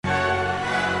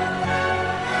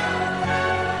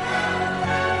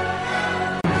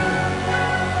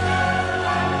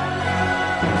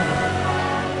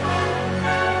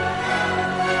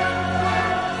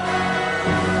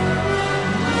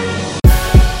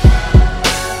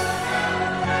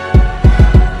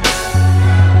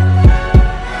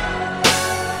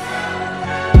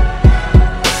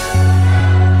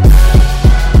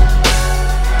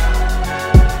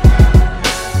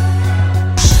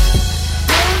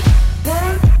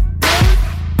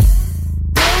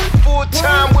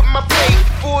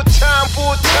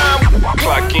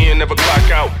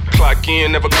Clock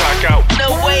in, never clock out.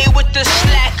 No way with the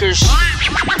slackers.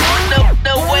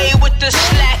 No way with the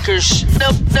slackers.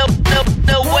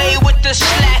 No way with the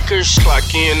slackers.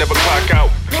 Clock in, never clock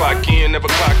out. Clock in, never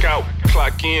clock out.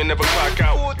 Clock in, never clock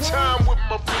out. Full time with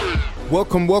my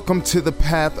friend. Welcome to the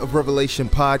Path of Revelation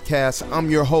podcast.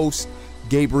 I'm your host,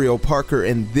 Gabriel Parker,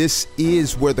 and this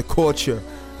is where the culture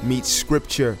meets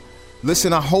scripture.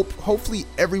 Listen, I hopefully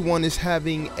everyone is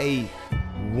having a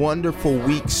wonderful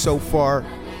week so far.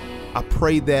 I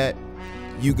pray that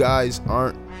you guys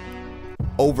aren't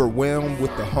overwhelmed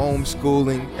with the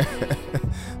homeschooling.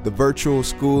 The virtual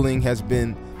schooling has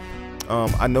been,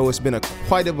 I know it's been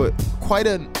quite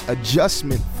an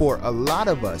adjustment for a lot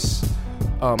of us,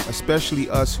 especially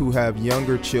us who have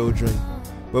younger children.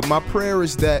 But my prayer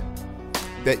is that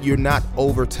you're not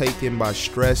overtaken by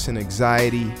stress and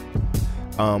anxiety.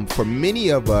 For many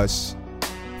of us,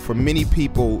 for many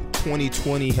people,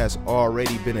 2020 has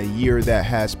already been a year that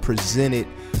has presented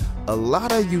a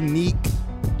lot of unique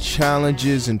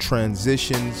challenges and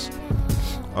transitions.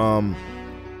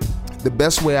 The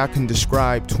best way I can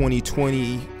describe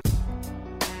 2020,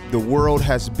 the world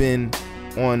has been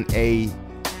on a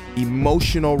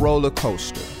emotional roller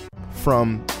coaster,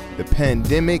 from the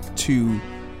pandemic to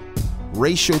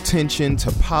racial tension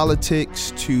to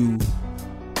politics to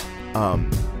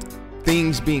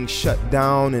things being shut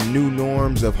down and new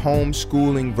norms of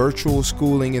homeschooling, virtual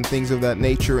schooling, and things of that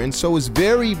nature. And so it's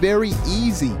very, very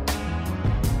easy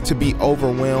to be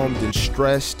overwhelmed and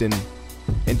stressed and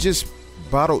just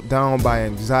bottled down by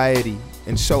anxiety.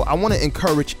 And so I want to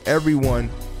encourage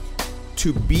everyone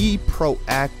to be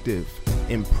proactive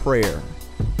in prayer.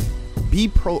 Be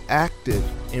proactive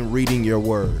in reading your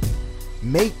word.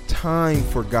 Make time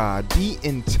for God. Be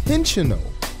intentional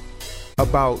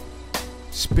about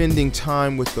spending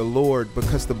time with the Lord,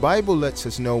 because the Bible lets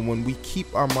us know when we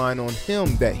keep our mind on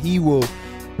Him that He will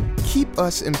keep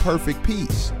us in perfect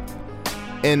peace.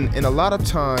 And a lot of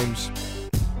times,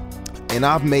 and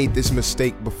I've made this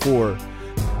mistake before,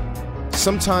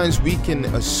 sometimes we can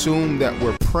assume that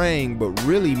we're praying, but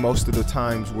really most of the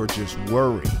times we're just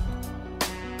worrying.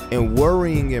 And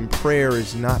worrying in prayer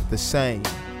is not the same.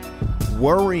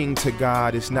 Worrying to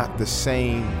God is not the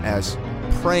same as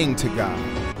praying to God.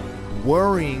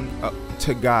 Worrying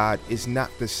to God is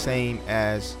not the same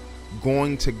as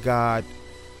going to God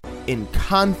in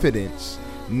confidence,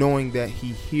 knowing that He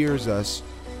hears us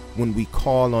when we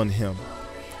call on Him.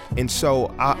 And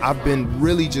so I've been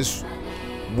really just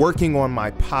working on my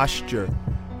posture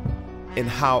and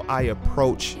how I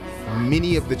approach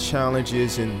many of the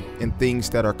challenges and things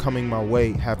that are coming my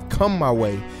way, have come my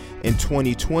way in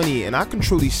 2020. And I can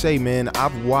truly say, man,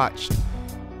 I've watched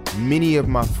many of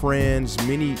my friends,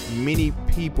 many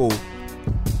people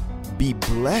be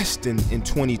blessed in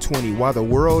 2020. While the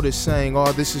world is saying,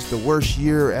 oh, this is the worst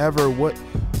year ever,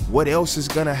 what else is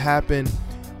gonna happen?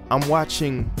 I'm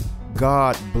watching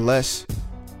God bless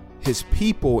His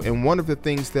people. And one of the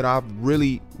things that I've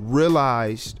really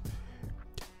realized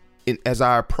as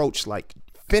I approach like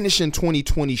finishing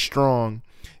 2020 strong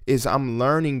is I'm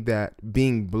learning that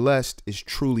being blessed is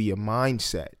truly a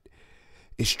mindset.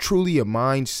 It's truly a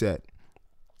mindset,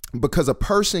 because a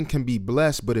person can be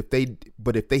blessed, but if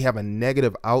they have a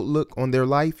negative outlook on their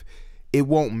life, it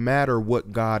won't matter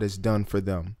what God has done for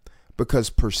them, because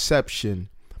perception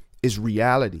is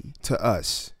reality to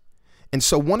us. And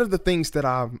so one of the things that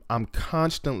I'm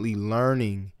constantly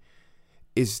learning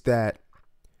is that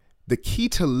the key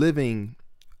to living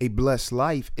a blessed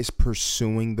life is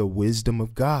pursuing the wisdom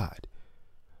of God.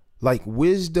 Like,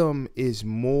 wisdom is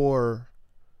more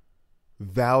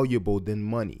valuable than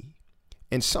money.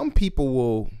 And some people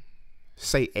will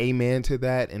say amen to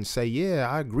that and say, yeah,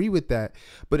 I agree with that.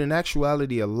 But in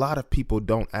actuality, a lot of people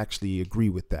don't actually agree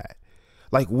with that.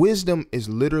 Like, wisdom is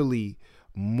literally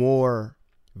more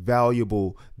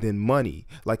valuable than money.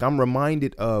 Like, I'm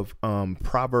reminded of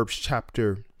Proverbs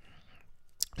chapter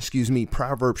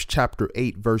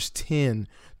 8, verse 10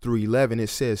 through 11. It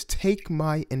says, take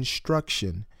my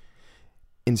instruction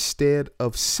instead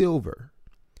of silver,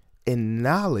 and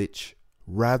knowledge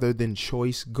rather than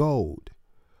choice gold.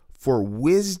 For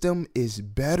wisdom is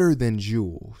better than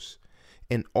jewels,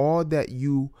 and all that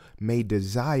you may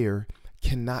desire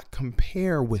cannot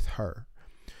compare with her.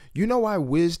 You know why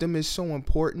wisdom is so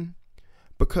important?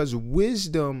 Because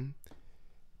wisdom,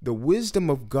 the wisdom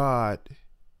of God,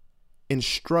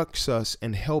 instructs us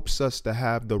and helps us to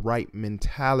have the right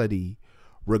mentality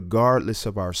regardless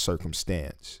of our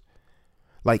circumstance.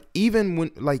 Like, even when,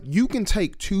 like, you can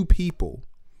take two people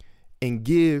and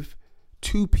give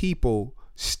two people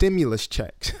stimulus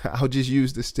checks. I'll just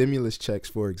use the stimulus checks,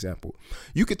 for example.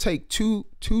 You could take two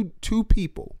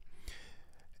people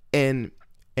and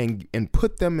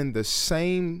put them in the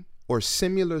same or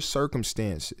similar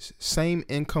circumstances, same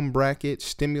income bracket,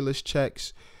 stimulus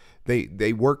checks.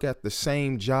 They work at the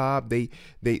same job. They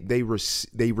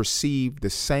receive the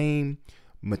same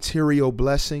material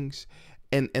blessings,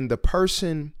 and the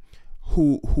person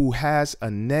who has a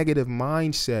negative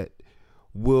mindset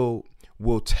will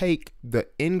take the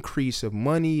increase of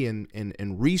money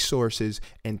and resources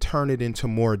and turn it into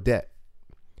more debt.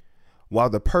 While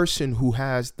the person who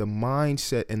has the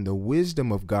mindset and the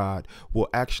wisdom of God will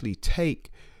actually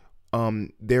take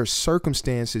their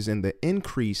circumstances and the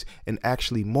increase and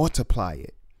actually multiply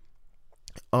it.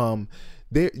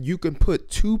 There you can put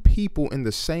two people in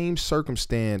the same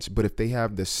circumstance, but if they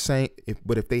have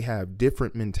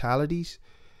different mentalities,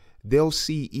 they'll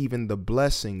see even the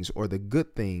blessings or the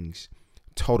good things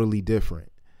totally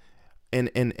different.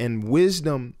 And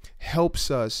wisdom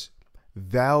helps us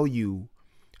value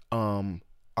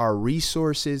our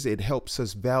resources. It helps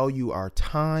us value our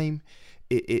time.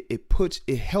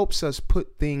 It helps us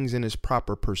put things in its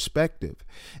proper perspective.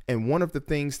 And one of the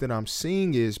things that I'm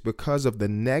seeing is because of the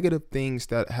negative things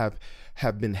that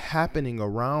have been happening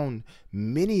around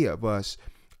many of us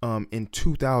in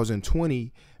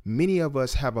 2020, many of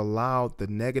us have allowed the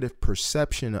negative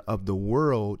perception of the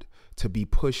world to be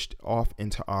pushed off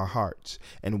into our hearts.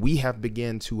 And we have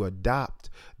begun to adopt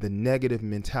the negative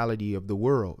mentality of the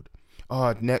world.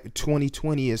 Oh,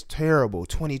 2020 is terrible.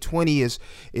 2020 is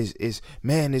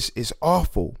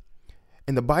awful.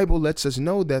 And the Bible lets us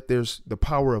know that there's the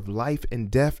power of life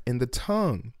and death in the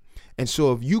tongue. And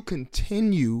so if you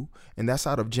continue, and that's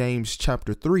out of James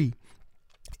chapter 3,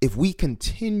 if we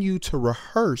continue to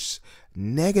rehearse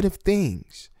negative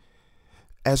things,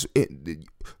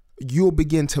 you'll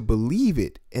begin to believe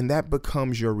it, and that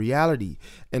becomes your reality.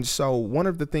 And so one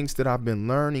of the things that I've been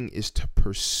learning is to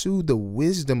pursue the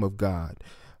wisdom of God.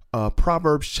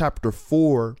 Proverbs chapter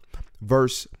 4,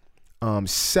 verse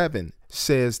 7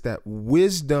 says that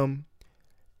wisdom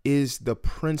is the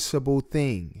principal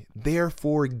thing.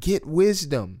 Therefore, get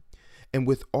wisdom, and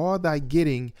with all thy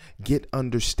getting, get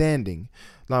understanding.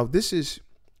 Now, this is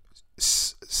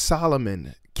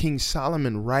Solomon, King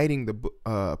Solomon, writing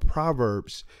the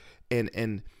Proverbs.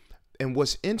 And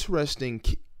what's interesting,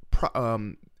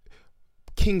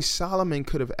 King Solomon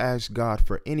could have asked God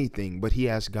for anything, but he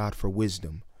asked God for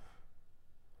wisdom.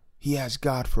 He asked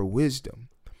God for wisdom.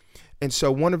 And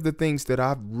so one of the things that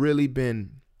I've really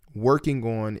been working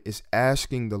on is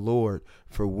asking the Lord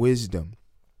for wisdom,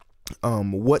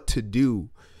 what to do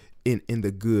in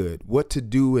the good, what to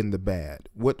do in the bad,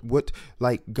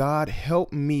 like God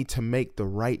help me to make the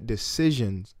right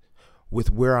decisions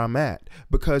with where I'm at.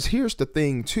 Because here's the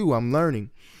thing too, I'm learning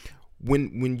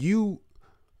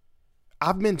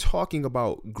I've been talking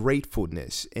about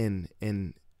gratefulness and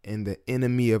the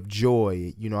enemy of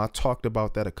joy. I talked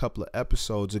about that a couple of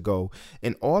episodes ago,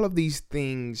 and all of these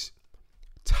things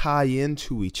tie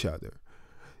into each other.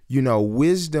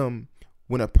 Wisdom,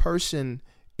 when a person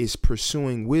is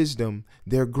pursuing wisdom,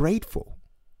 they're grateful.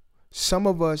 Some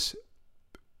of us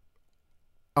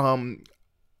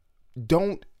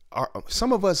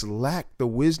some of us lack the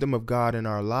wisdom of God in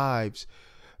our lives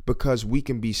because we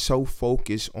can be so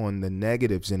focused on the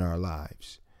negatives in our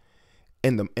lives.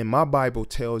 And my Bible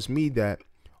tells me that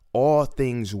all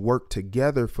things work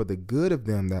together for the good of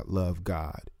them that love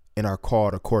God and are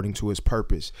called according to his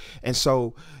purpose. And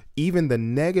so even the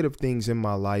negative things in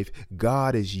my life,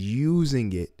 God is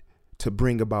using it to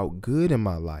bring about good in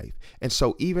my life. And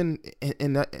so even,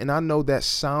 and I know that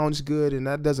sounds good, and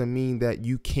that doesn't mean that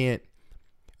you can't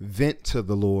vent to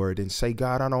the Lord and say,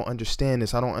 God, I don't understand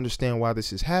this. I don't understand why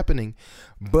this is happening.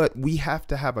 But we have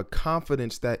to have a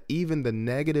confidence that even the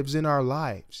negatives in our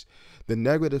lives, the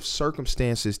negative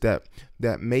circumstances that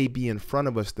may be in front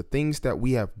of us, the things that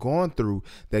we have gone through,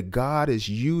 that God is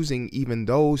using even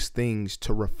those things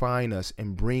to refine us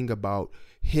and bring about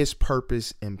his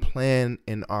purpose and plan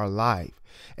in our life.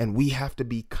 And we have to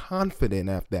be confident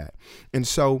of that. And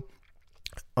so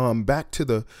back to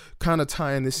the kind of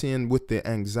tying this in with the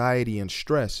anxiety and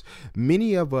stress,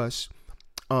 many of us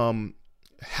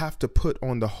have to put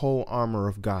on the whole armor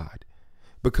of God,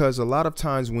 because a lot of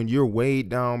times when you're weighed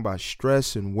down by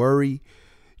stress and worry,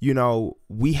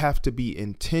 we have to be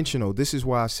intentional. This is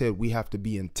why I said we have to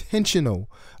be intentional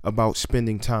about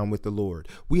spending time with the Lord.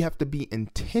 We have to be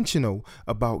intentional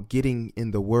about getting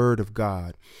in the Word of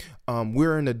God.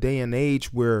 We're in a day and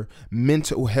age where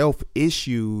mental health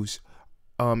issues,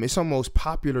 it's almost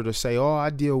popular to say, oh,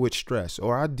 I deal with stress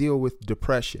or I deal with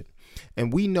depression.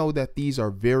 And we know that these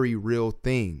are very real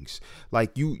things.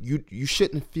 Like you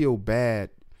shouldn't feel bad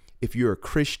if you're a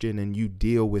Christian and you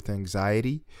deal with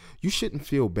anxiety. You shouldn't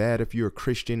feel bad if you're a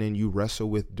Christian and you wrestle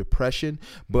with depression.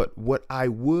 But what I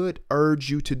would urge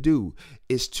you to do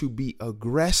is to be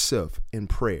aggressive in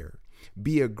prayer.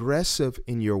 Be aggressive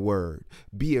in your word.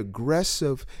 Be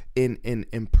aggressive in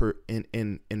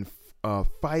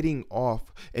fighting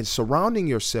off and surrounding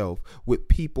yourself with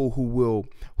people who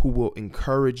will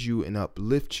encourage you and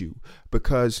uplift you,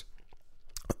 because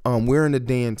we're in a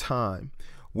day and time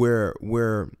where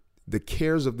the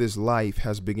cares of this life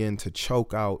has begun to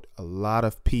choke out a lot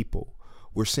of people.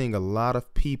 We're seeing a lot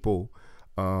of people,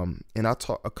 and a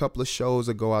couple of shows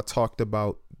ago, I talked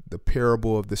about the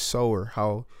parable of the sower,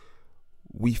 how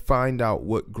we find out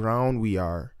what ground we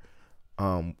are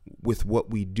with what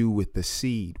we do with the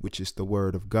seed, which is the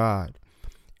word of God.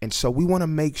 And so we want to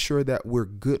make sure that we're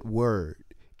good word.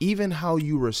 Even how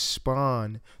you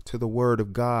respond to the word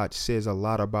of God says a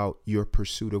lot about your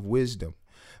pursuit of wisdom,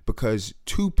 because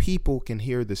two people can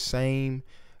hear the same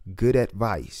good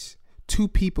advice. Two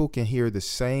people can hear the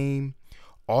same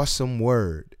awesome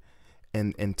word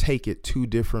and take it two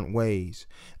different ways.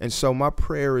 And so my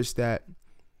prayer is that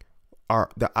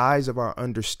the eyes of our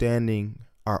understanding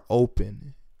are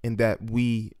open, and that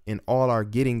we, in all our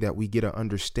getting, that we get an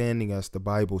understanding as the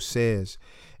Bible says.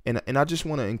 And I just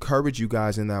want to encourage you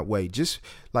guys in that way. Just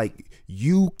like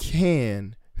you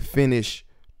can finish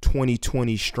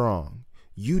 2020 strong.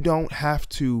 You don't have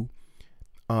to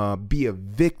be a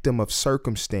victim of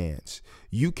circumstance.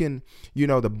 You can,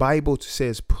 the Bible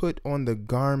says, put on the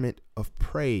garment of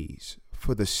praise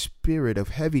for the spirit of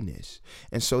heaviness.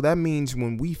 And so that means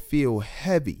when we feel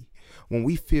heavy, when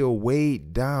we feel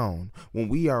weighed down, when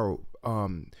we are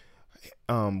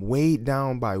weighed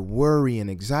down by worry and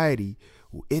anxiety,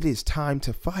 it is time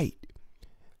to fight.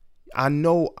 I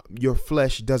know your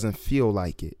flesh doesn't feel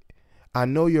like it. I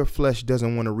know your flesh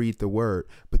doesn't want to read the word,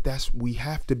 but we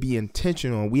have to be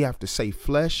intentional. We have to say,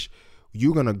 flesh,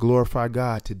 you're going to glorify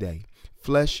God today.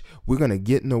 Flesh, we're going to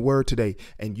get in the word today,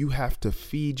 and you have to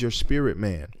feed your spirit,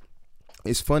 man.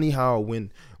 It's funny how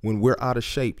when we're out of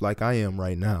shape, like I am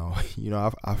right now,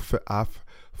 I've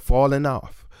fallen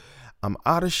off. I'm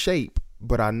out of shape,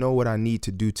 but I know what I need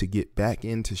to do to get back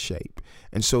into shape.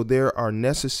 And so there are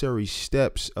necessary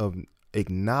steps of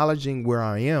acknowledging where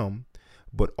I am,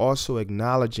 but also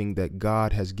acknowledging that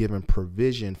God has given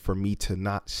provision for me to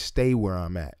not stay where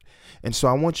I'm at. And so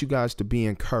I want you guys to be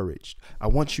encouraged. I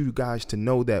want you guys to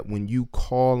know that when you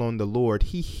call on the Lord,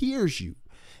 he hears you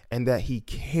and that he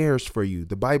cares for you.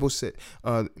 The Bible said,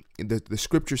 the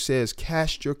scripture says,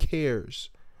 cast your cares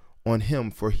on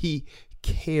him, for he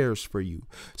cares for you.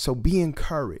 So be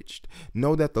encouraged.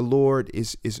 Know that the Lord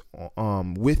is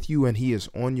with you, and he is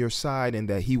on your side, and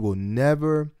that he will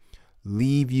never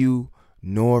leave you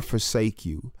nor forsake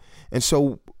you. And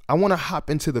so I want to hop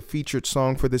into the featured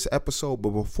song for this episode.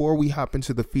 But before we hop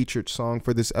into the featured song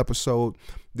for this episode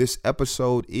is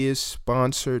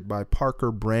sponsored by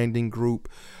Parker Branding Group.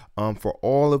 For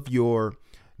all of your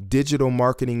digital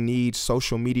marketing needs,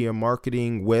 social media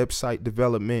marketing, website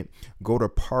development, go to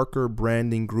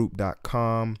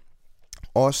parkerbrandinggroup.com.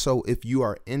 Also, if you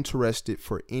are interested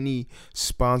for any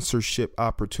sponsorship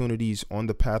opportunities on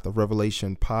the Path of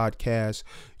Revelation podcast,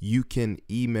 you can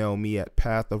email me at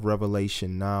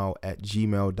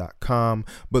pathofrevelationnow@gmail.com.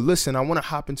 But listen, I want to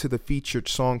hop into the featured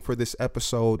song for this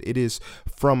episode. It is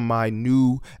from my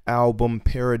new album,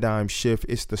 Paradigm Shift.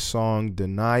 It's the song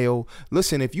Denial.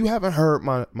 Listen, if you haven't heard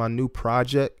my new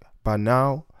project by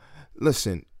now,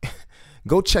 listen,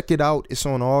 go check it out. It's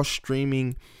on all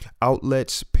streaming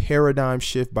outlets. Paradigm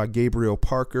Shift by Gabriel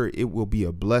Parker. It will be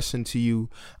a blessing to you.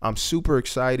 I'm super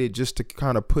excited just to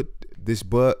kind of put this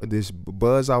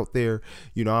buzz out there.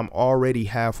 I'm already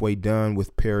halfway done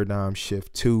with Paradigm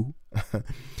Shift 2.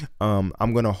 I'm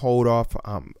going to hold off.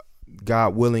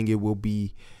 God willing, it will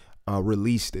be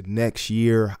released next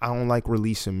year. I don't like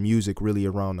releasing music really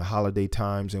around the holiday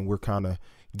times, and we're kind of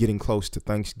getting close to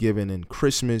Thanksgiving and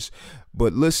Christmas.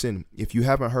 But listen, if you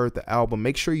haven't heard the album,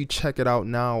 make sure you check it out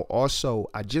now. Also,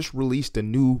 I just released a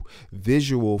new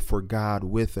visual for God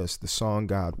With Us, the song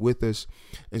God With Us.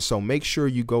 And so make sure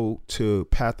you go to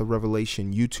Path of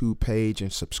Revelation YouTube page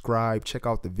and subscribe. Check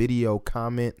out the video,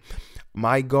 comment.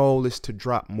 My goal is to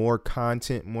drop more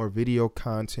content, more video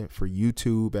content for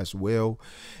YouTube as well.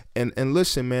 And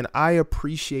listen, man, I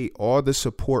appreciate all the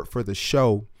support for the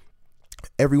show.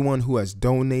 Everyone who has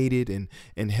donated and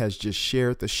has just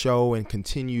shared the show, and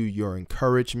continue your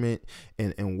encouragement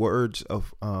and words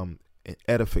of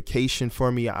edification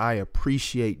for me. I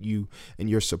appreciate you and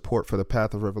your support for the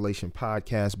Path of Revelation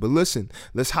podcast. But listen,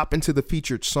 let's hop into the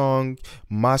featured song,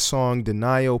 my song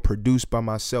Denial, produced by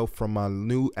myself from my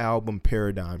new album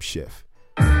Paradigm Shift.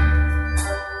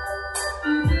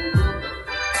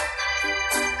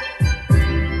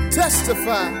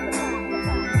 Testify.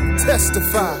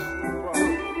 Testify.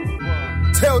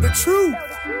 Tell the truth.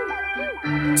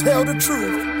 Tell the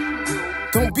truth.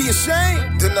 Don't be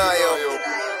ashamed. Denial.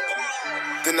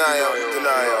 Denial.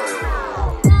 Denial.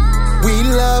 We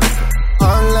love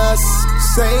our lust.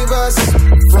 Save us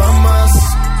from us.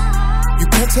 You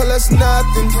can't tell us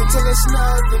nothing.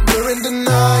 We're in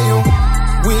denial.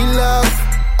 We love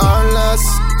our lust.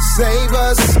 Save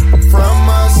us from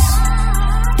us.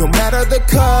 Don't matter the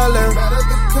color.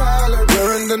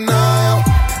 We're in denial.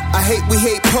 We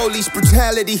hate police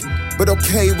brutality, but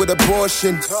okay with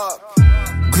abortion.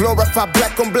 Glorify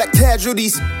black on black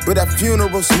casualties, but at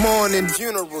funerals mourning.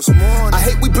 I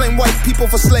hate we blame white people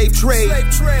for slave trade,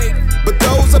 but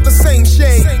those of the same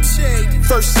shade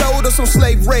first sold us on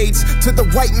slave raids. To the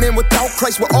white men without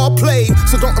Christ, we're all played.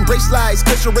 So don't embrace lies,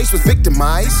 cause your race was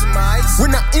victimized.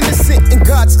 We're not innocent in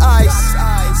God's eyes.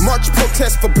 March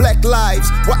protest for black lives,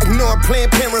 while ignoring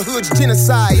Planned Parenthood's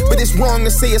genocide. But it's wrong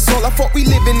to say it's all our fault, we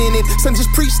living in it. Son, just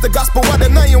preach the gospel while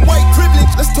denying white privilege.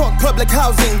 Let's talk public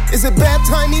housing. Is it bad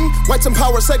timing? Whites in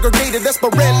power segregated, that's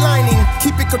but redlining.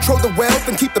 Keep it, control the wealth,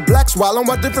 and keep the blacks swallowing.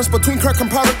 What difference between crack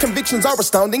and powder convictions are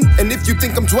astounding. And if you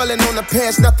think I'm dwelling on the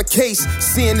past, not the case.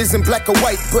 Sin isn't black or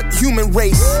white, but human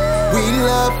race. We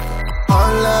love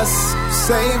our lust,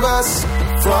 save us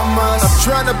from us. I'm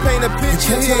trying to paint a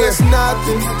picture here. Tell us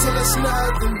nothing.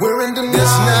 We're in denial.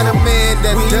 There's not a man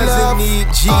that doesn't need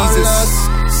Jesus.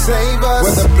 Lust, save us.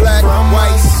 Whether black,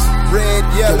 white, red,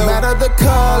 yellow, no matter the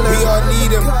color, we all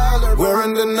need him. We're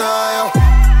in denial.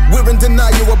 We're in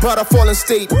denial about our fallen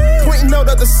state, pointing out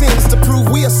other sins to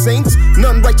prove we are saints.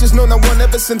 None righteous, no, not one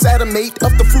ever since Adam ate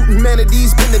of the fruit.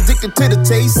 Humanity's been addicted to the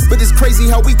taste. But it's crazy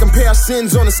how we compare our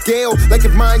sins on a scale. Like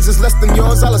if mine's is less than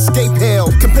yours, I'll escape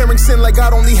hell. Comparing sin like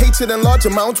God only hates it in large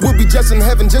amounts. We'll be just in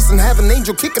heaven just and have an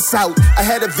angel kick us out. I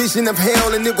had a vision of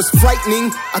hell and it was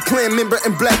frightening. A Klan member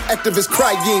and black activists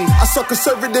crying. I saw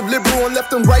conservative, liberal, and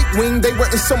left and right wing. They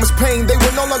were in so much pain, they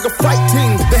were no longer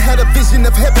fighting. They had a vision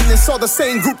of heaven and saw the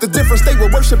same group. The difference, they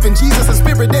were worshiping Jesus in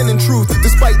spirit and in truth.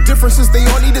 Despite differences, they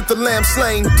all needed the lamb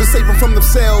slain to save them from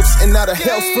themselves and out of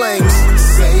hell's flames.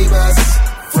 Save us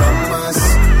from us.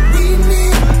 We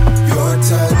need your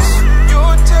touch. You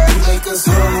make us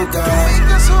whole, God.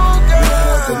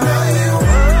 More than I am.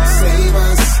 Save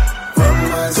us from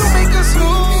us. You make us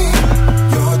whole. We need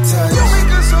your touch. You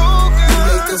make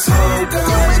us whole, God.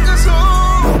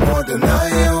 No more than I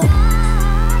am.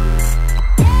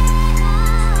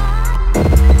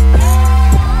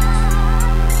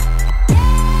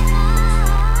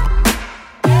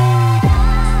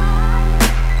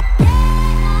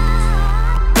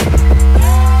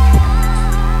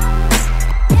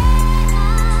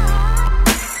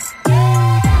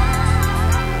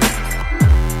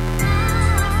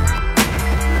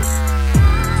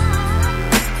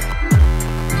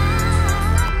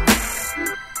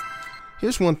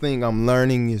 Here's one thing I'm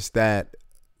learning is that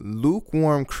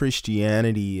lukewarm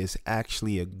Christianity is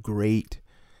actually a great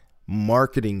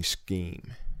marketing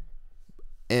scheme.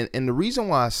 And the reason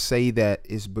why I say that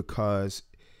is because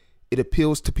it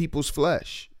appeals to people's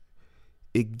flesh.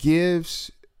 It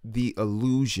gives the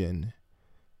illusion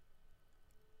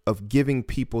of giving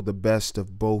people the best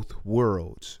of both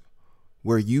worlds,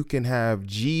 where you can have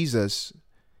Jesus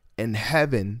in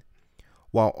heaven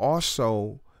while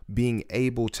also being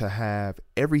able to have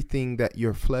everything that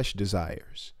your flesh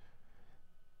desires,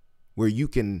 where you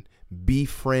can be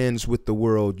friends with the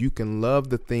world, you can love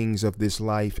the things of this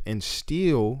life and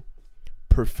still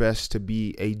profess to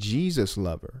be a Jesus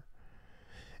lover.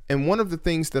 And one of the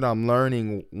things that I'm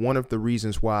learning, one of the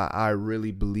reasons why I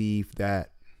really believe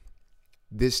that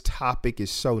this topic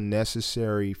is so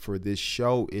necessary for this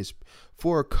show is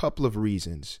for a couple of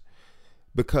reasons.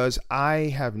 Because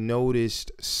I have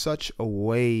noticed such a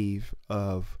wave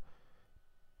of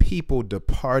people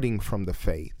departing from the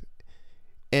faith.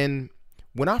 And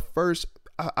when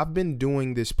I've been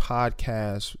doing this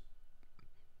podcast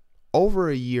over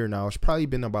a year now. It's probably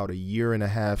been about a year and a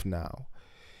half now.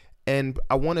 And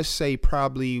I want to say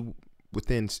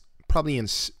within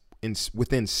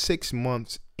 6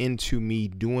 months into me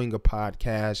doing a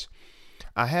podcast,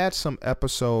 I had some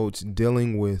episodes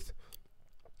dealing with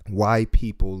why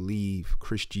people leave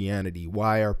Christianity.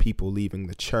 Why are people leaving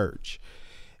the church?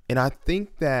 And I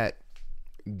think that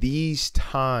these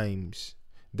times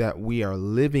that we are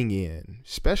living in,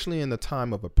 especially in the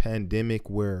time of a pandemic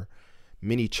where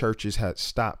many churches had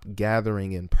stopped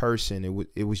gathering in person,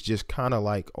 it was just kind of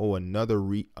like,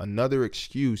 another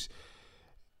excuse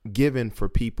given for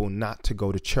people not to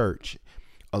go to church,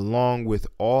 along with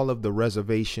all of the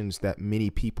reservations that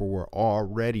many people were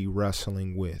already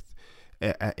wrestling with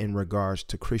in regards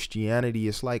to Christianity.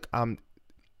 It's like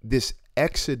this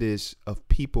exodus of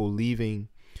people leaving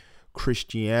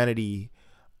Christianity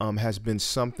has been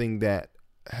something that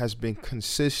has been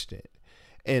consistent.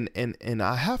 And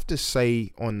I have to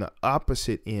say, on the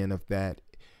opposite end of that,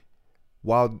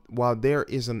 while there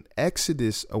is an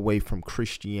exodus away from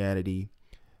Christianity,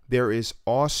 there is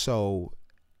also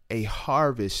a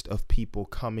harvest of people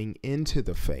coming into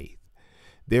the faith.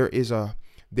 There is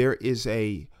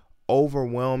a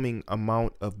overwhelming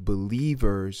amount of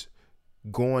believers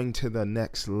going to the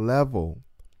next level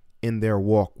in their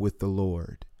walk with the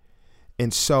Lord.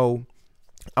 And so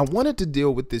I wanted to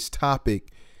deal with this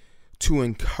topic to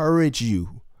encourage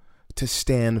you to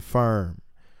stand firm,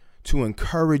 to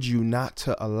encourage you not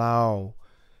to allow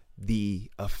the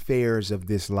affairs of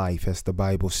this life, as the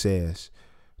Bible says,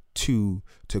 to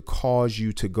cause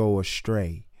you to go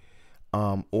astray,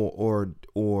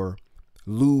 or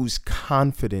lose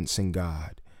confidence in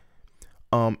God.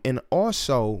 And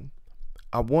also,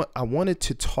 I wanted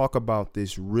to talk about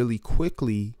this really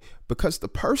quickly, because the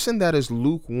person that is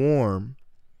lukewarm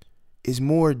is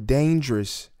more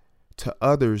dangerous to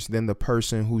others than the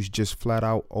person who's just flat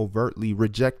out overtly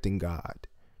rejecting God.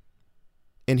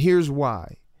 And here's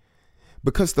why.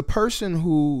 Because the person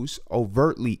who's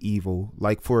overtly evil,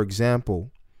 like, for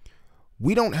example,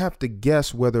 we don't have to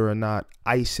guess whether or not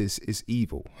ISIS is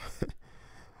evil.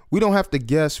 We don't have to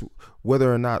guess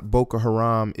whether or not Boko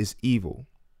Haram is evil.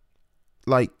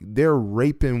 Like, they're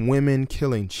raping women,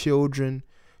 killing children,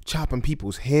 chopping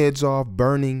people's heads off,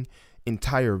 burning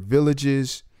entire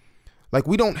villages. Like,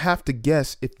 we don't have to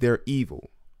guess if they're evil.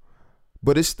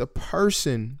 But it's the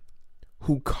person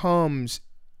who comes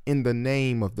in the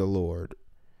name of the Lord,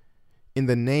 in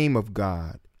the name of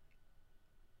God.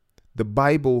 The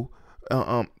Bible,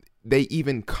 they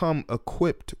even come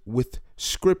equipped with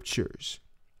scriptures,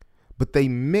 but they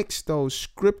mix those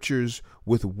scriptures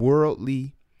with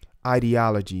worldly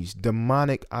ideologies,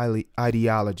 demonic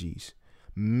ideologies,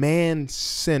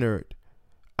 man-centered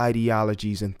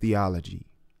ideologies and theology.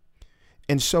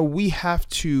 And so we have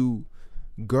to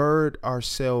gird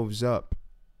ourselves up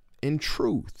in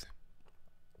truth.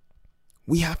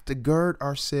 We have to gird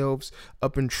ourselves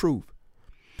up in truth.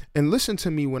 And listen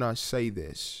to me when I say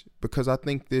this, because I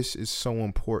think this is so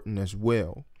important as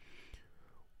well.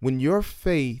 When your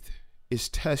faith is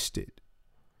tested,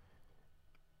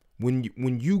 when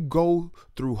you go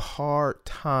through hard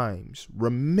times,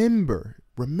 remember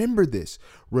this.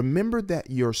 Remember that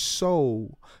your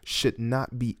soul should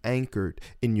not be anchored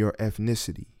in your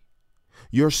ethnicity.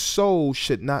 Your soul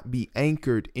should not be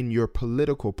anchored in your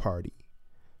political party.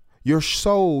 Your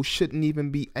soul shouldn't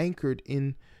even be anchored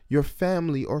in your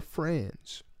family or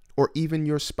friends or even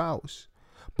your spouse.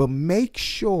 But make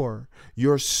sure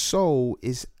your soul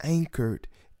is anchored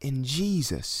in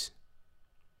Jesus.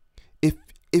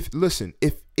 If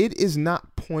it is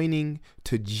not pointing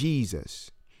to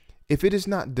Jesus, if it is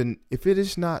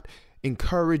not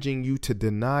encouraging you to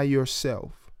deny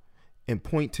yourself and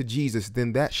point to Jesus,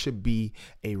 then that should be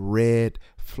a red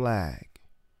flag.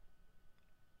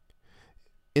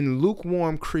 In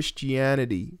lukewarm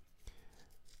Christianity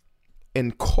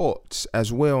and cults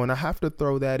as well, and I have to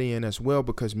throw that in as well,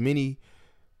 because many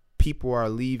people are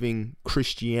leaving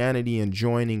Christianity and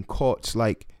joining cults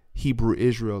like Hebrew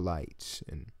Israelites,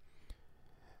 and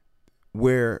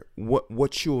where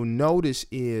what you'll notice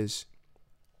is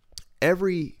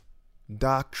every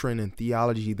doctrine and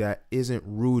theology that isn't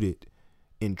rooted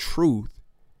in truth,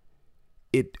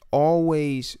 it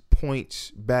always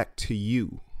points back to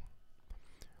you,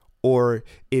 or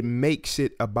it makes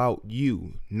it about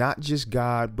you, not just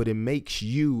God, but it makes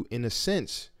you, in a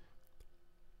sense,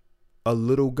 a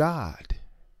little God.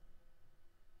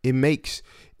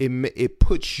 It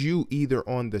puts you either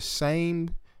on the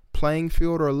same playing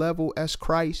field or level as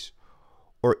Christ,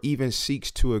 or even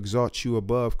seeks to exalt you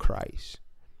above Christ.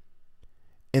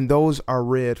 And those are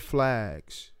red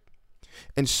flags.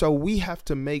 And so we have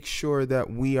to make sure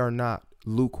that we are not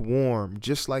lukewarm,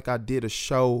 just like I did a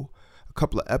show a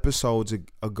couple of episodes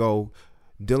ago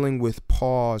dealing with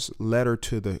Paul's letter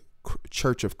to the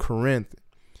church of Corinth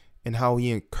and how he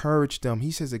encouraged them.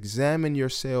 He says, examine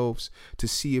yourselves to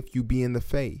see if you be in the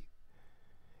faith.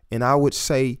 And I would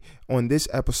say on this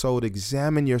episode,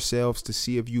 examine yourselves to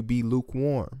see if you be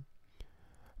lukewarm,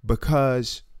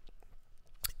 because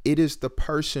it is the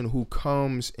person who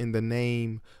comes in the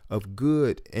name of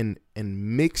good and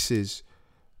mixes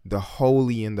the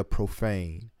holy and the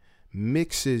profane,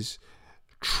 mixes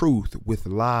truth with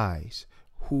lies,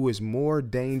 who is more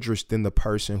dangerous than the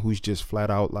person who's just flat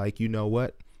out like, you know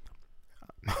what?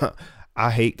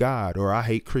 I hate God, or I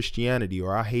hate Christianity,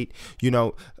 or I hate,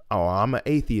 oh, I'm an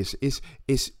atheist. It's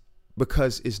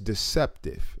because it's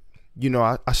deceptive. You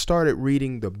know, I started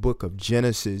reading the book of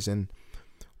Genesis, and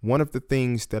one of the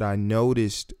things that I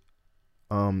noticed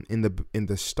in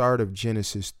the start of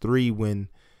Genesis 3, when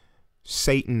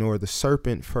Satan, or the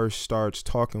serpent, first starts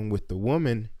talking with the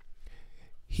woman,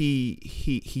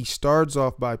 he starts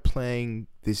off by playing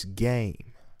this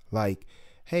game. Like,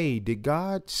 hey, did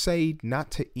God say not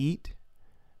to eat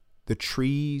the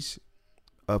trees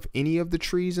of any of the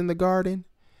trees in the garden?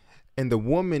 And the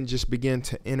woman just began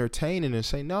to entertain it and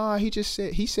say, no, he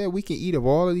said we can eat of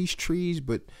all of these trees,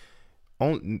 but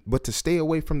to stay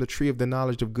away from the tree of the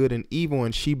knowledge of good and evil.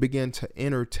 And she began to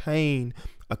entertain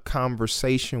a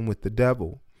conversation with the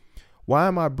devil. Why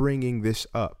am I bringing this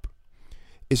up?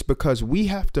 It's because we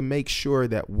have to make sure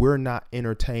that we're not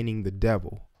entertaining the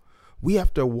devil. We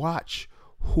have to watch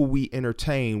who we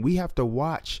entertain. We have to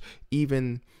watch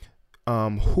even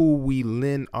who we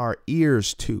lend our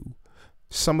ears to.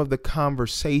 Some of the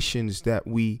conversations that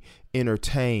we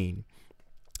entertain,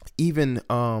 even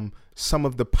some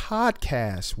of the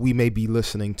podcasts we may be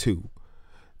listening to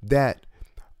that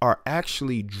are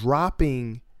actually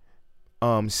dropping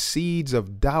seeds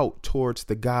of doubt towards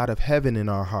the God of heaven in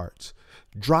our hearts,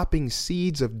 dropping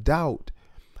seeds of doubt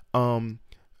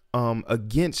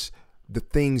against the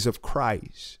things of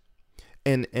Christ.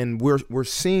 And we're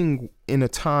seeing in a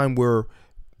time where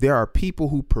there are people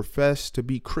who profess to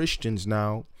be Christians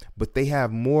now, but they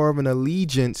have more of an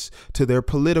allegiance to their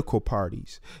political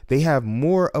parties. They have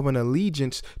more of an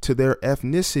allegiance to their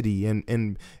ethnicity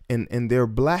and their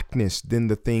blackness than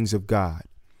the things of God.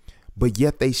 But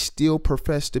yet they still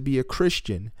profess to be a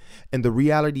Christian. And the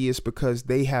reality is because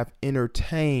they have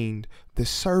entertained the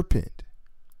serpent.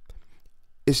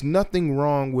 It's nothing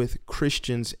wrong with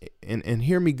Christians, and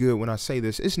hear me good when I say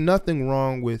this. It's nothing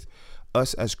wrong with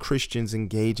us as Christians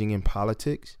engaging in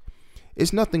politics.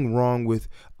 It's nothing wrong with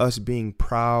us being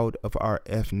proud of our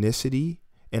ethnicity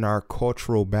and our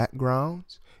cultural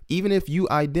backgrounds, even if you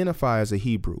identify as a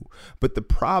Hebrew. But the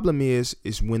problem is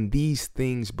when these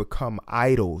things become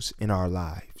idols in our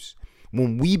lives,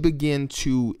 when we begin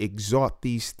to exalt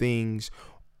these things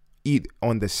either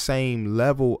on the same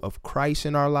level of Christ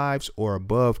in our lives or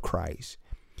above Christ.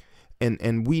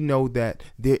 And we know that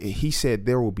he said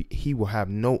he will have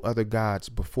no other gods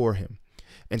before him.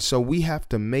 And so we have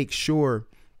to make sure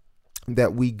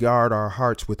that we guard our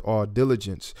hearts with all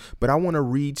diligence. But I want to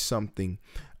read something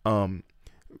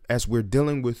as we're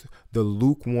dealing with the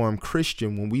lukewarm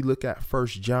Christian. When we look at 1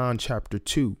 John chapter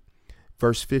 2,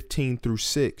 verse 15 through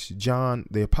 6, John,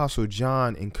 the Apostle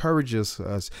John, encourages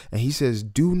us, and he says,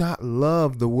 do not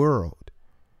love the world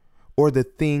or the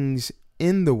things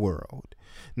in the world.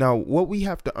 Now, what we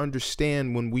have to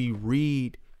understand when we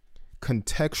read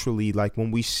contextually, like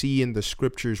when we see in the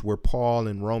scriptures where Paul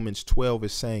in Romans 12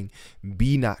 is saying,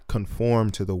 be not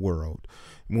conformed to the world.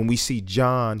 When we see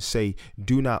John say,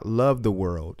 do not love the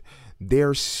world,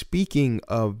 they're speaking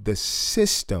of the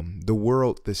system, the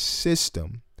world, the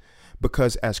system,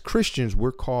 because as Christians,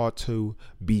 we're called to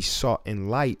be salt and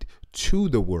light to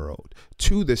the world,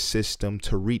 to the system,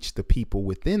 to reach the people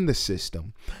within the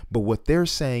system. But what they're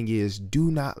saying is,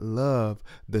 do not love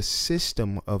the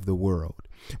system of the world,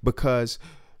 because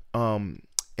and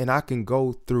I can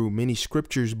go through many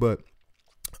scriptures, but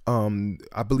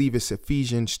I believe it's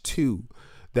Ephesians 2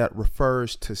 that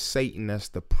refers to Satan as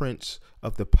the prince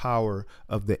of the power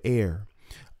of the air.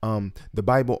 The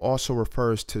Bible also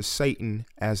refers to Satan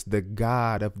as the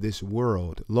God of this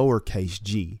world, lowercase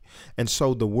g. And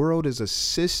so the world is a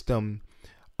system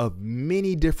of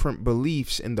many different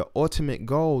beliefs, and the ultimate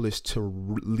goal is to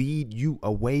lead you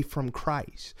away from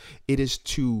Christ. It is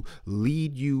to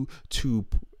lead you to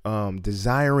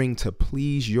desiring to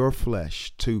please your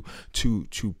flesh, to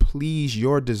please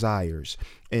your desires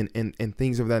and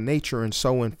things of that nature. And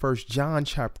so in 1 John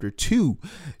chapter 2,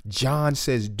 John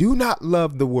says, do not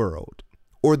love the world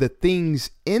or the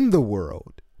things in the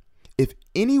world. If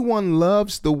anyone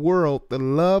loves the world, the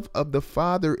love of the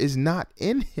Father is not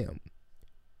in him.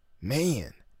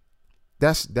 Man,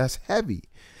 that's heavy.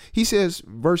 He says,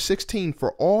 verse 16,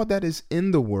 for all that is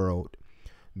in the world,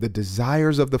 the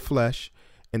desires of the flesh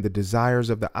and the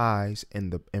desires of the eyes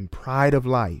and pride of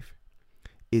life,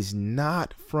 is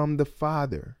not from the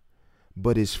Father,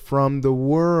 but is from the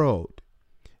world.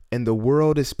 And the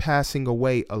world is passing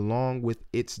away along with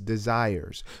its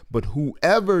desires. But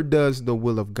whoever does the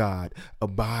will of God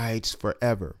abides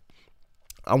forever.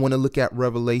 I want to look at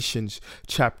Revelations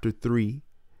chapter 3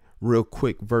 real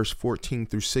quick, verse 14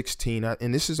 through 16.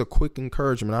 And this is a quick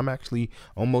encouragement. I'm actually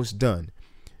almost done.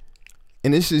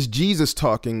 And this is Jesus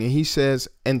talking, and he says,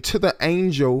 and to the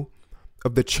angel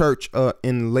of the church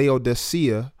in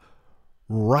Laodicea,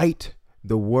 write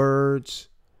the words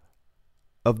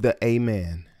of the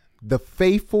Amen, the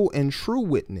faithful and true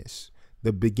witness,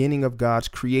 the beginning of God's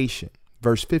creation.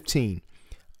 Verse 15,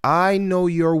 I know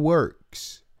your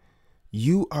works.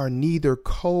 You are neither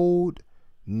cold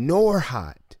nor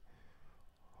hot.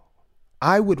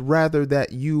 I would rather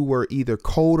that you were either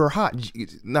cold or hot.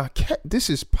 Now, this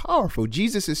is powerful.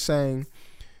 Jesus is saying,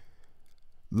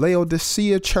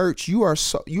 Laodicea church, you are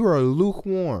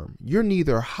lukewarm. You're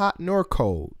neither hot nor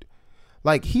cold.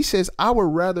 Like he says, I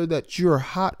would rather that you're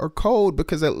hot or cold,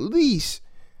 because at least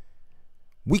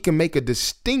we can make a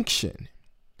distinction.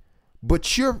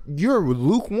 But you're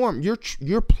lukewarm.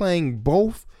 You're playing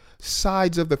both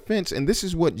sides of the fence. And this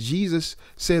is what Jesus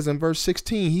says in verse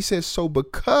 16. He says, so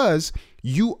because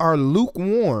you are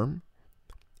lukewarm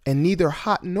and neither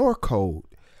hot nor cold,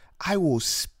 I will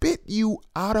spit you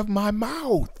out of my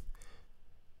mouth.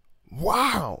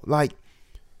 Wow. Like,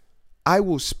 I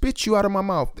will spit you out of my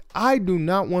mouth. I do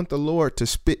not want the Lord to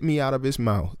spit me out of his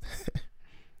mouth.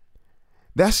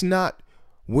 That's not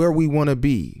where we want to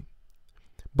be.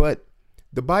 But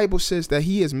the Bible says that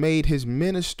he has made his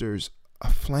ministers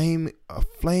a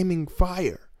flaming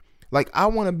fire. Like, I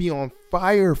want to be on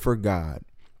fire for God.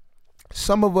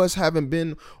 Some of us haven't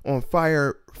been on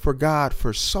fire for God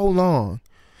for so long.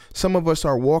 Some of us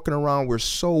are walking around, we're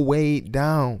so weighed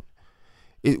down.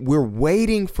 We're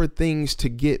waiting for things to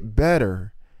get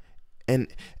better. And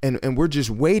we're just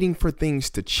waiting for things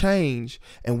to change.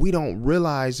 And we don't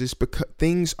realize this, because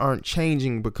things aren't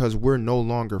changing because we're no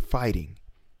longer fighting.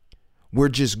 We're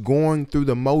just going through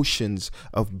the motions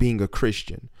of being a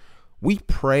Christian. We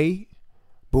pray,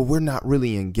 but we're not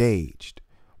really engaged.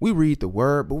 We read the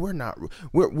word, but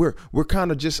we're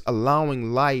kind of just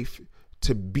allowing life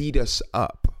to beat us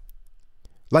up.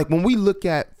 Like when we look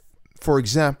at, for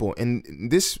example, and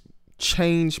this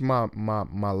changed my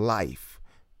life,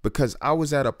 because I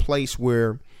was at a place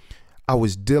where I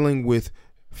was dealing with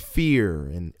fear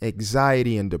and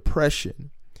anxiety and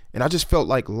depression. And I just felt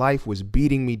like life was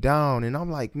beating me down. And I'm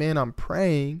like, man, I'm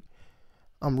praying.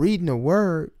 I'm reading the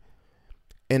word.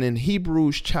 And in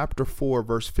Hebrews chapter 4,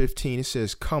 verse 15, it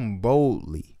says, come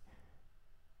boldly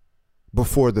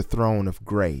before the throne of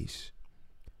grace,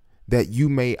 that you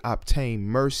may obtain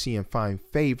mercy and find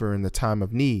favor in the time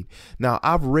of need. Now,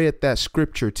 I've read that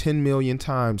scripture 10 million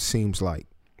times, seems like.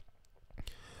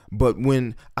 But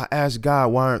when I ask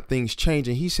God, why aren't things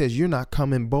changing? He says, you're not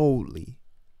coming boldly.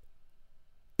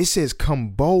 It says come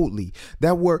boldly.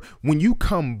 That word, when you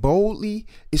come boldly,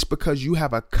 it's because you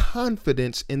have a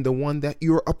confidence in the one that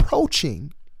you're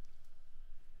approaching.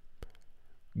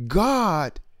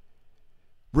 God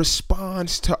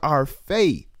responds to our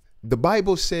faith. The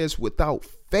Bible says without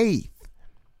faith,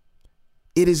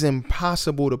 it is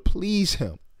impossible to please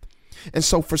him. And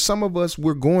so for some of us,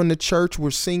 we're going to church,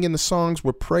 we're singing the songs,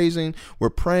 we're praising,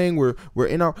 we're praying, we're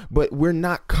but we're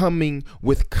not coming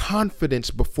with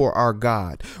confidence before our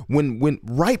God. When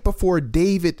right before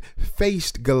David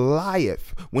faced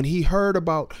Goliath, when he heard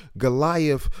about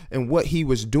Goliath and what he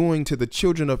was doing to the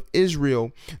children of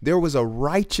Israel, there was a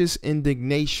righteous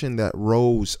indignation that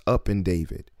rose up in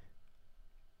David.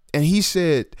 And he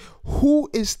said, who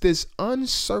is this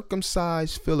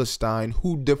uncircumcised Philistine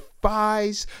who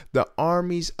defies the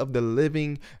armies of the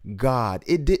living God?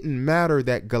 It didn't matter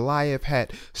that Goliath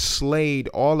had slayed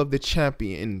all of the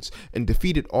champions and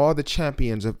defeated all the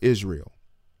champions of Israel.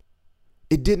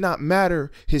 It did not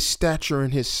matter his stature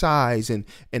and his size and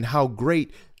how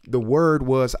great the word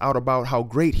was out about how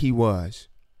great he was.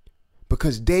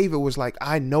 Because David was like,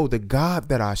 I know the God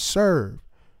that I serve.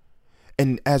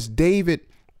 And as David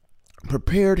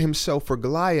prepared himself for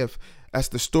Goliath, as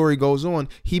the story goes on,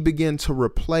 he began to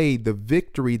replay the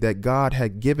victory that God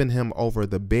had given him over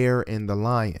the bear and the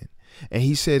lion. And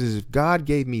he said, if God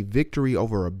gave me victory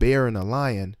over a bear and a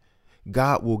lion,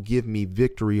 God will give me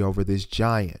victory over this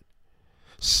giant.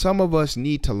 Some of us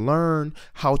need to learn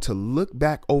how to look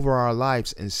back over our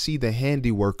lives and see the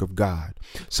handiwork of God.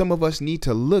 Some of us need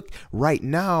to look right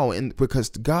now, and because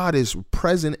God is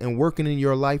present and working in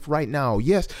your life right now.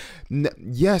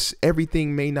 Yes,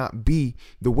 everything may not be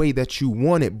the way that you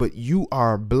want it, but you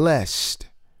are blessed.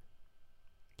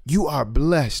 You are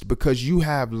blessed because you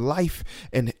have life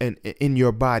in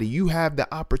your body. You have the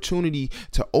opportunity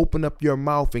to open up your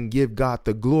mouth and give God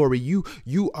the glory.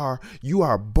 You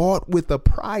are bought with a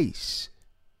price.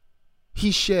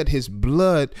 He shed his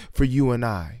blood for you and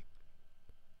I.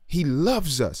 He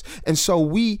loves us. And so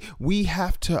we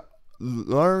have to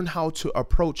learn how to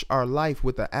approach our life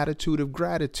with an attitude of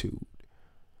gratitude.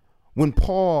 When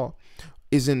Paul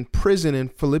is in prison in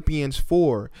Philippians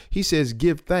 4, he says,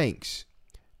 give thanks.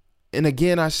 and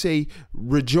again I say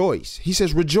rejoice. He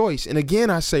says rejoice, and again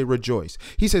I say rejoice.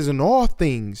 He says in all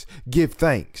things give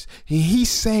thanks. And he's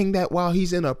saying that while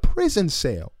he's in a prison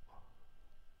cell.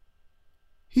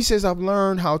 He says I've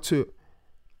learned how to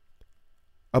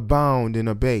abound and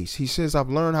abase. He says I've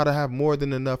learned how to have more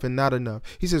than enough and not enough.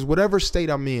 He says whatever state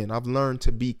I'm in, I've learned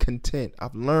to be content.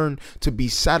 I've learned to be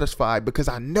satisfied because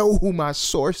I know who my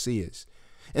source is.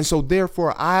 And so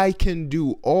therefore I can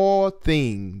do all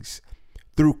things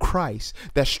through Christ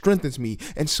that strengthens me.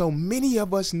 And so many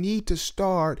of us need to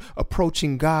start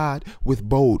approaching God with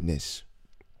boldness,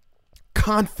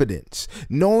 confidence,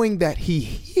 knowing that he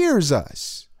hears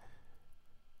us.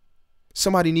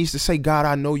 Somebody needs to say, God,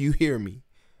 I know you hear me.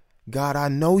 God, I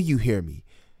know you hear me.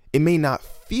 It may not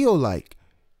feel like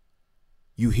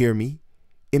you hear me.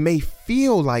 It may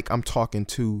feel like I'm talking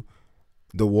to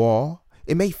the wall.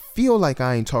 It may feel like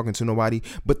I ain't talking to nobody,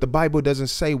 but the Bible doesn't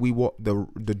say we walk,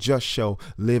 the just shall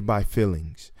live by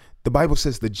feelings. The Bible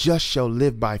says the just shall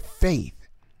live by faith.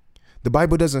 The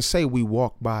Bible doesn't say we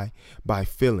walk by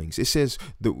feelings. It says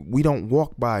that we don't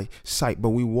walk by sight, but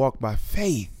we walk by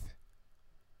faith.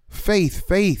 Faith.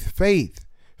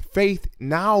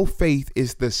 Now faith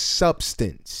is the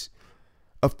substance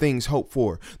of things hoped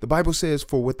for. The Bible says,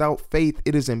 for without faith,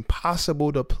 it is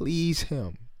impossible to please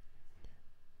him.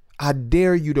 I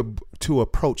dare you to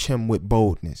approach him with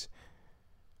boldness.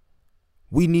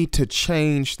 We need to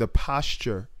change the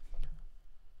posture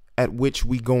at which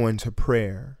we go into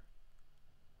prayer.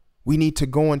 We need to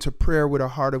go into prayer with a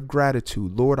heart of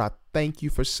gratitude. Lord, I thank you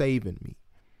for saving me.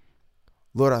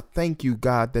 Lord, I thank you,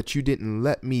 God, that you didn't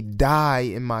let me die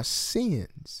in my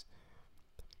sins.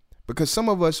 Because some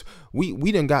of us,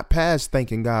 we done got past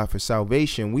thanking God for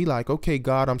salvation. We like, okay,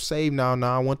 God, I'm saved now.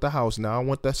 Now I want the house. Now I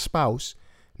want the spouse.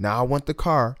 Now I want the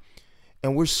car.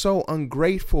 And we're so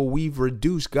ungrateful. We've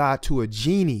reduced God to a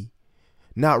genie,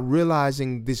 not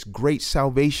realizing this great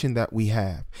salvation that we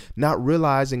have, not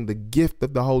realizing the gift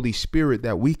of the Holy Spirit,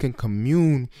 that we can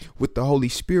commune with the Holy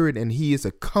Spirit. And he is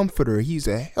a comforter. He's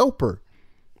a helper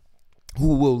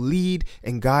who will lead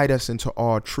and guide us into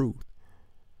all truth.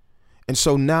 And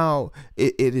so now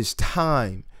it is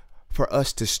time for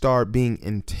us to start being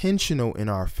intentional in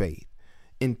our faith,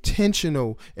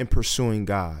 intentional in pursuing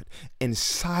God, and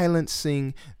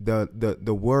silencing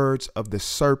the words of the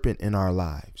serpent in our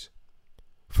lives.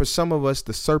 For some of us,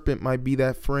 the serpent might be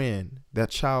that friend, that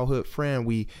childhood friend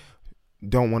we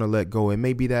don't want to let go. It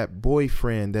may be that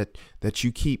boyfriend that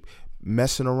you keep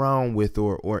messing around with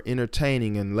or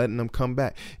entertaining and letting them come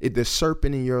back. The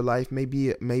serpent in your life may be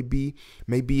a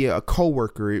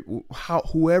coworker,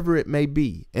 whoever it may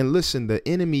be. And listen, the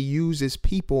enemy uses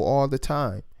people all the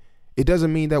time. It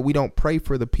doesn't mean that we don't pray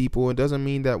for the people. It doesn't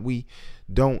mean that we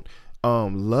don't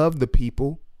love the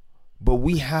people, but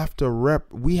we have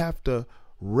to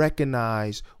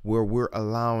recognize where we're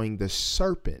allowing the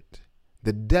serpent,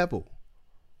 the devil,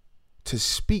 to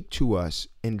speak to us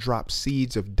and drop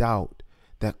seeds of doubt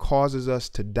that causes us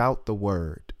to doubt the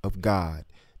word of God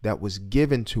that was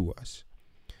given to us.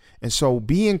 And so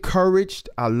be encouraged.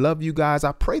 I love you guys.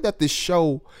 I pray that this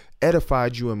show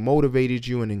edified you and motivated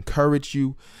you and encouraged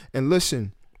you. And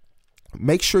listen,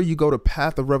 make sure you go to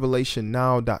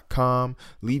pathofrevelationnow.com.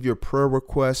 Leave your prayer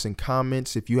requests and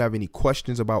comments if you have any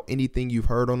questions about anything you've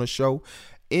heard on the show.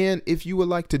 And if you would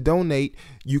like to donate,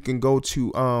 you can go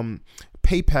to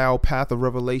PayPal,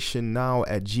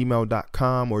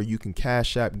 pathofrevelationnow@gmail.com, or you can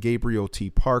Cash App Gabriel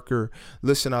T. Parker.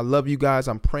 Listen, I love you guys.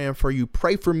 I'm praying for you.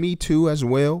 Pray for me too as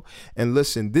well. And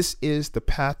listen, this is the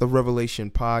Path of Revelation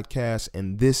podcast,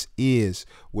 and this is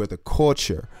where the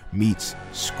culture meets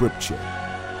scripture.